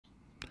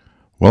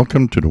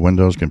Welcome to the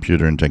Windows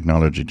Computer and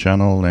Technology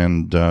channel,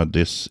 and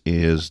this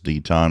is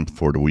the time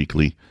for the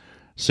weekly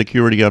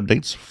security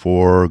updates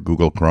for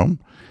Google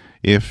Chrome.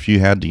 If you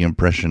had the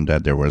impression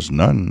that there was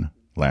none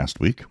last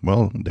week,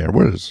 well, there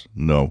was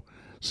no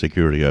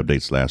security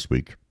updates last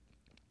week.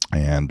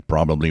 And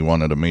probably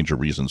one of the major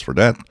reasons for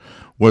that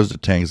was the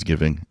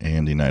Thanksgiving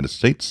in the United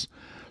States.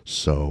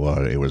 So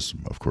it was,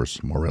 of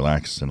course, more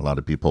relaxed, and a lot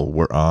of people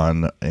were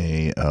on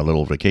a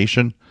little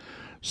vacation.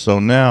 So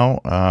now,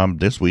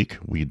 this week,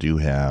 we do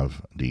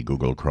have the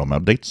Google Chrome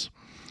updates,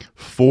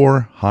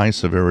 4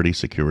 high-severity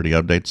security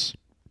updates.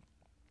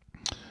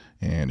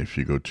 And if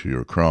you go to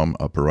your Chrome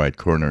upper right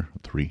corner,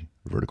 3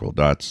 vertical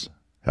dots,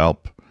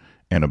 Help,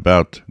 and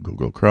About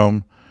Google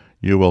Chrome,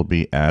 you will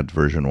be at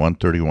version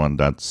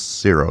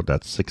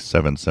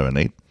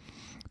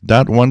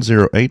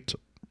 131.0.6778.108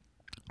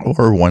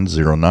 or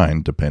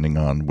 109, depending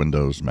on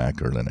Windows,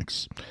 Mac, or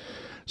Linux.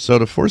 So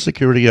the 4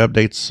 security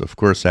updates, of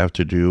course, have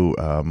to do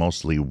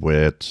mostly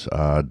with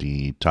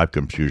the type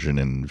confusion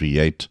in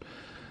V8.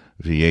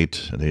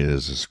 V8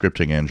 is a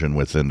scripting engine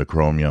within the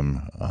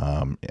Chromium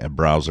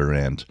browser,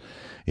 and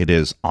it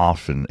is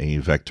often a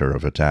vector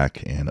of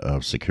attack and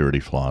of security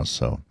flaws.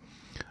 So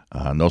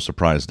no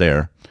surprise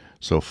there.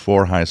 So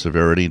 4 high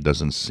severity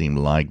doesn't seem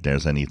like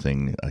there's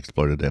anything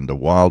exploited in the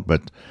wild,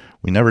 but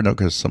we never know,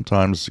 because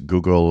sometimes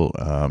Google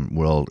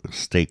will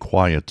stay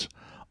quiet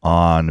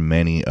on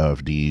many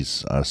of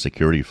these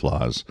security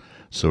flaws,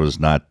 so as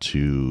not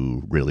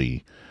to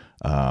really,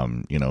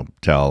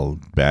 tell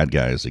bad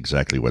guys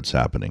exactly what's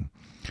happening.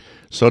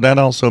 So that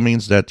also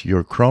means that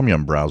your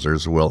Chromium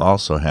browsers will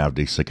also have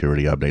these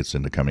security updates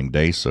in the coming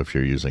days. So if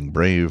you're using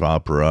Brave,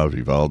 Opera,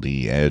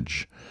 Vivaldi,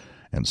 Edge,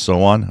 and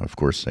so on, of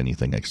course,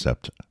 anything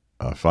except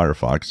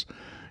Firefox,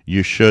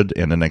 you should,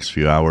 in the next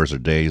few hours or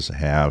days,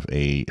 have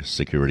a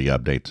security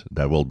update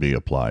that will be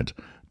applied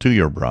to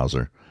your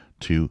browser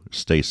to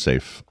stay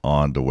safe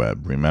on the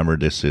web. Remember,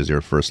 this is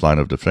your first line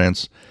of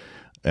defense.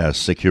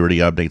 Security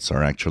updates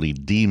are actually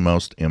the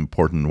most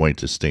important way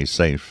to stay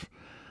safe,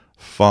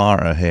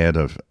 far ahead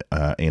of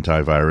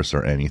antivirus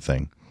or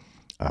anything.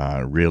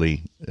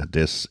 Really,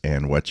 this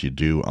and what you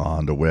do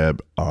on the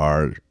web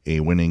are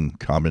a winning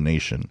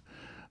combination.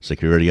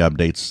 Security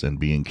updates and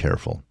being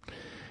careful.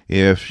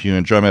 If you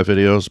enjoy my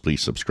videos,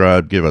 please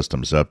subscribe, give us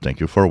thumbs up. Thank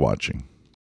you for watching.